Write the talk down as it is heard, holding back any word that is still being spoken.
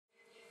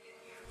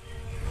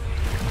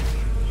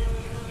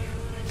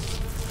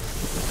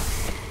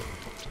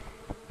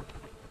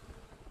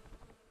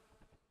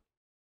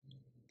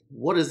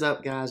What is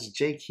up, guys?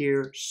 Jake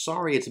here.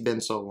 Sorry it's been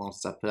so long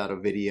since I put out a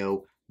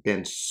video.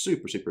 Been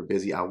super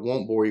busy. I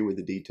won't bore you with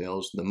the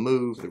details. The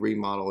move, the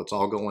remodel, it's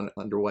all going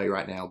underway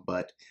right now,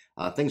 but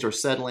things are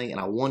settling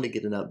and I wanted to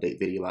get an update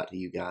video out to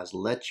you guys,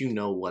 let you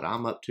know what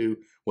I'm up to,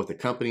 what the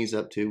company's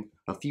up to,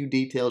 a few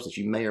details that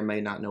you may or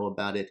may not know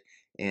about it,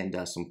 and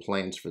some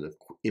plans for the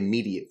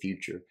immediate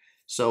future.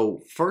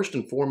 So first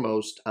and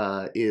foremost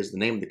is the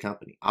name of the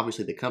company.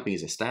 Obviously, the company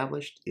is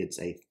established. It's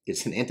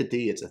an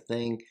entity. It's a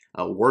thing.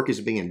 Work is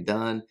being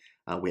done.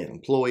 We have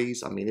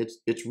employees. I mean,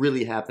 it's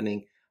really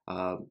happening.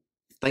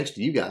 Thanks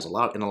to you guys in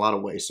a lot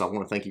of ways. So I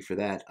want to thank you for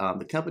that.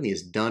 The company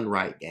is Dun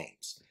Rite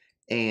Games,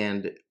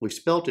 and we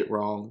spelt it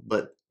wrong,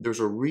 but there's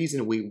a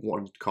reason we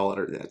wanted to call it,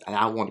 or that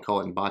I wanted to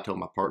call it, and Bato,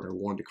 my partner,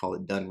 wanted to call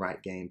it Dun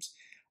Rite Games.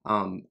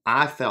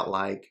 I felt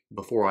like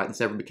before this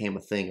ever became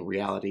a thing, a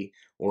reality,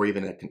 or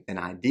even an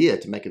idea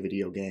to make a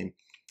video game,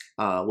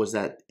 was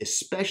that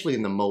especially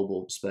in the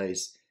mobile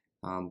space,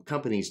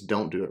 companies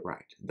don't do it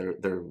right.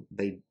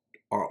 They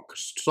are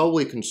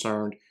solely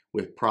concerned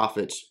with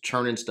profits,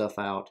 churning stuff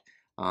out,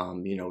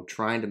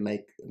 trying to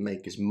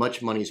make as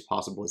much money as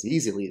possible, as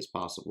easily as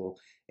possible.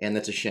 And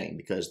that's a shame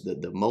because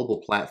the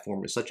mobile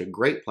platform is such a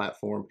great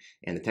platform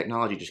and the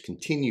technology just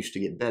continues to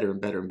get better and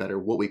better and better.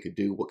 What we could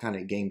do, what kind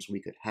of games we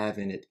could have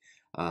in it,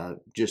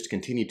 just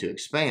continue to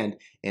expand.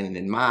 And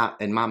in my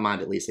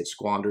mind, at least, it's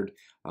squandered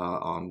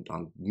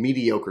on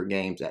mediocre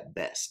games at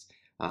best.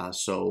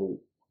 So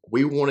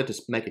we wanted to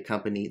make a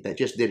company that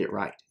just did it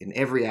right in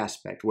every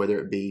aspect, whether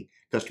it be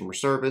customer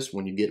service.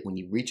 When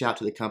you reach out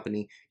to the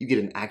company, you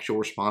get an actual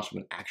response from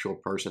an actual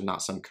person,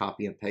 not some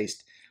copy and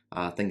paste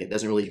thing that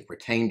doesn't really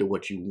pertain to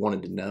what you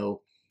wanted to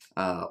know,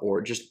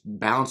 or just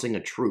balancing a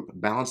troop,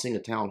 balancing a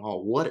town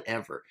hall,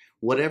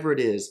 whatever it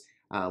is.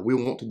 We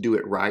want to do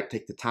it right,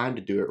 take the time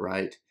to do it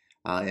right,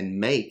 and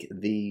make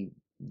the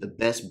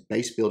best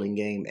base building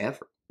game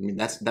ever. I mean,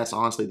 that's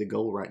honestly the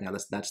goal right now.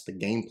 That's the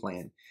game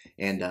plan,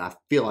 and I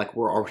feel like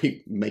we're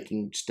already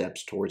making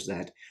steps towards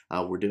that.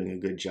 We're doing a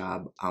good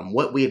job.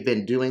 What we have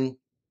been doing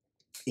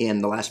in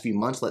the last few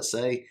months, let's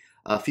say,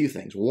 a few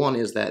things. One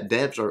is that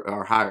devs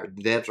are hired.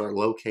 Devs are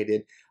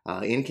located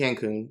in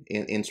Cancun,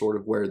 in sort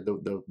of where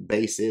the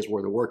base is,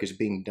 where the work is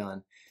being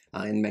done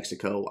in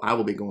Mexico. I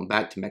will be going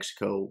back to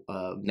Mexico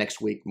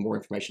next week. More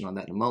information on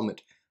that in a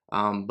moment.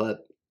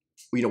 But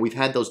we've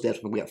had those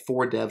devs. We have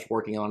 4 devs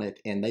working on it,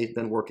 and they've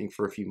been working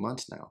for a few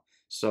months now.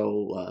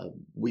 So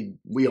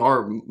we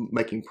are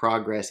making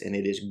progress, and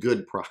it is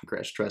good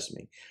progress, trust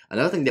me.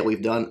 Another thing that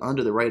we've done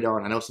under the radar,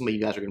 and I know some of you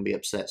guys are going to be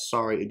upset.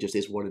 Sorry, it just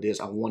is what it is.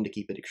 I wanted to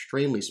keep it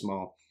extremely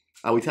small.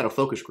 We've had a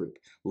focus group,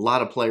 a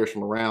lot of players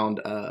from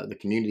around the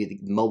community,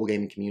 the mobile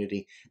gaming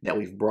community, that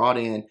we've brought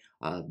in,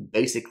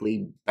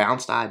 basically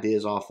bounced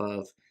ideas off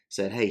of,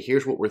 said, hey,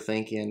 here's what we're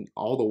thinking,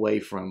 all the way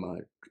from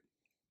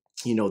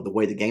the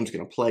way the game's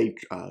going to play,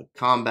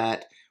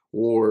 combat,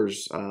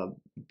 wars,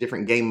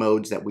 different game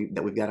modes that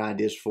we've got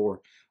ideas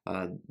for,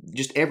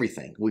 just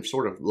everything. We've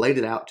sort of laid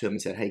it out to them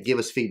and said, hey, give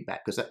us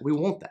feedback, because we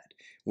want that.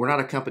 We're not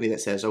a company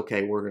that says,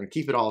 okay, we're going to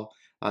keep it all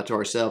to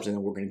ourselves and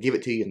then we're going to give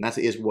it to you, and that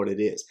is what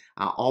it is.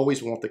 I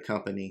always want the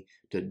company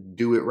to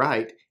do it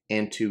right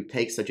and to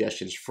take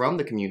suggestions from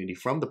the community,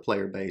 from the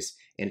player base,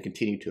 and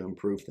continue to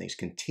improve things,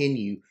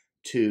 continue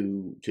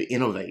to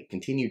innovate,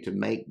 continue to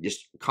make,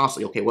 just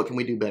constantly, okay, what can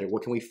we do better?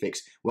 What can we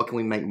fix? What can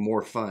we make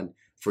more fun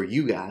for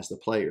you guys, the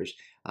players?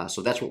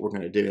 So that's what we're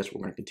going to do. That's what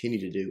we're going to continue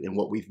to do, and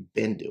what we've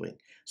been doing.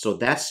 So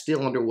that's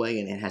still underway,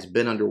 and it has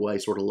been underway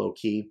sort of low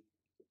key.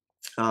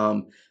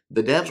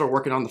 The devs are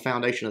working on the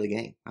foundation of the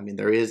game. I mean,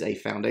 there is a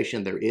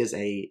foundation. There is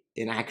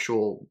an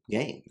actual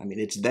game. I mean,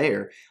 it's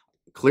there.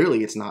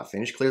 Clearly, it's not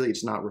finished. Clearly,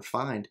 it's not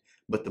refined,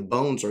 but the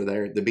bones are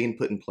there. They're being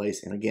put in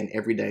place, and again,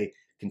 every day,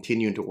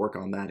 continuing to work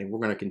on that, and we're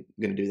going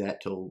to do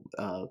that till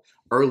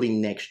early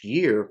next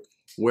year,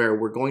 where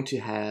we're going to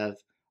have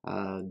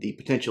the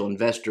potential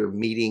investor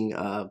meeting,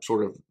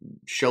 sort of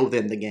show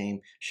them the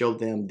game, show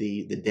them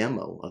the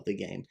demo of the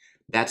game.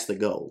 That's the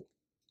goal.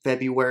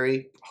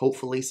 February,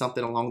 hopefully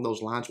something along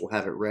those lines. We'll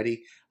have it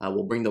ready.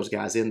 We'll bring those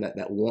guys in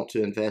that want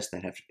to invest,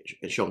 that have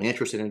shown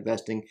interest in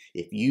investing.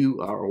 If you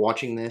are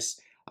watching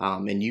this,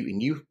 and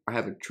you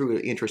have a true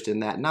interest in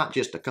that, not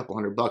just a couple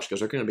 $100, because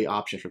there are going to be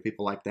options for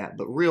people like that,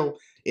 but real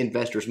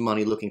investors'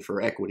 money looking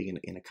for equity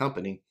in a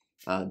company,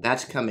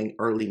 that's coming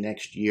early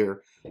next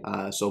year.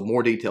 So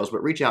more details,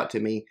 but reach out to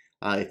me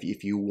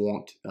if you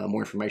want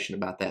more information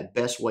about that.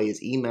 Best way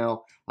is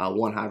email,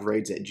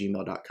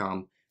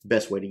 onehiveraids@gmail.com.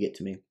 Best way to get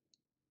to me.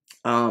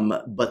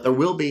 But there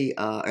will be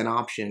an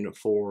option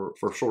for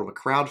sort of a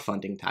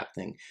crowdfunding type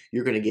thing.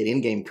 You're going to get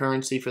in-game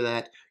currency for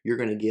that. You're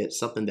going to get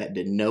something that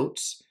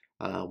denotes,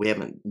 we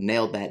haven't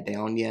nailed that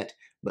down yet,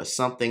 but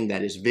something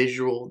that is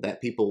visual,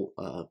 that people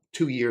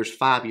 2 years,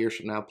 5 years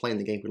from now playing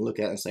the game can look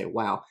at and say,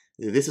 wow,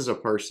 this is a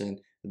person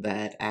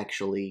that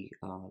actually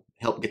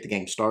helped get the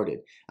game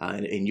started,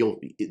 and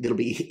it'll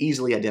be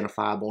easily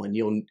identifiable, and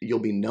you'll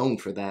be known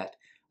for that.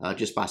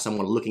 just by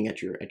someone looking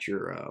at your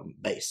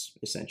base,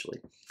 essentially.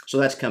 So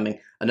that's coming.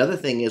 Another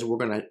thing is, we're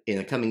gonna, in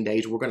the coming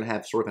days, we're gonna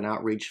have sort of an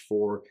outreach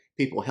for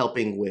people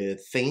helping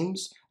with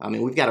themes. I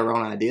mean, we've got our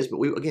own ideas, but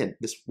we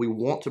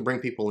want to bring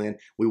people in.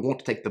 We want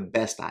to take the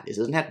best ideas.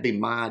 It doesn't have to be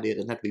my idea. It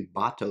doesn't have to be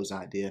Bato's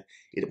idea.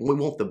 We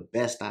want the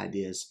best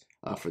ideas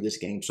for this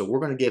game. So we're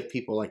going to give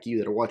people like you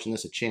that are watching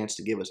this a chance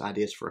to give us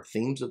ideas for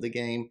themes of the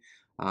game.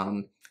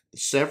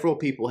 Several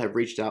people have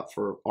reached out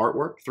for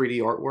artwork, 3D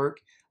artwork,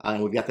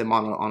 and we've got them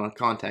on a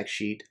contact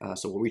sheet.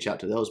 So we'll reach out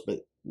to those. But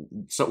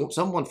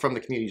someone from the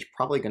community is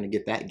probably going to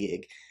get that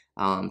gig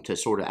to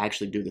sort of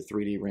actually do the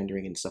 3D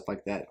rendering and stuff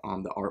like that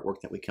on the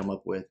artwork that we come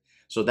up with.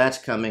 So that's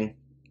coming.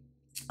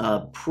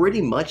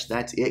 Pretty much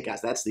that's it,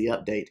 guys. That's the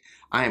update.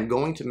 I am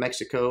going to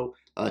Mexico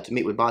to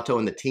meet with Bato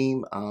and the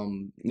team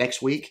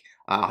next week.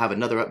 I'll have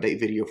another update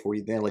video for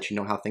you then, let you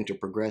know how things are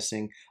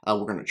progressing.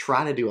 We're going to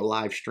try to do a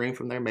live stream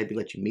from there, maybe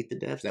let you meet the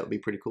devs. That would be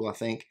pretty cool, I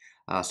think.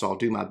 So I'll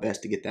do my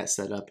best to get that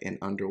set up and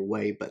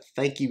underway. But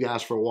thank you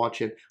guys for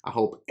watching. I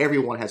hope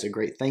everyone has a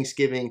great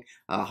Thanksgiving,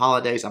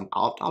 holidays.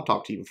 I'll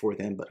talk to you before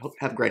then, but hope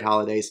have great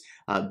holidays.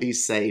 Be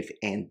safe,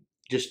 and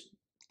just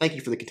thank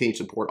you for the continued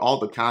support, all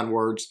the kind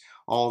words,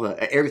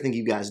 everything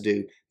you guys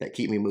do that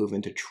keep me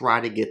moving to try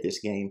to get this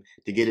game,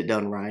 to get it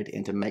done right,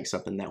 and to make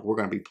something that we're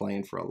going to be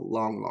playing for a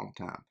long, long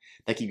time.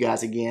 Thank you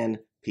guys again.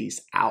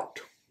 Peace out.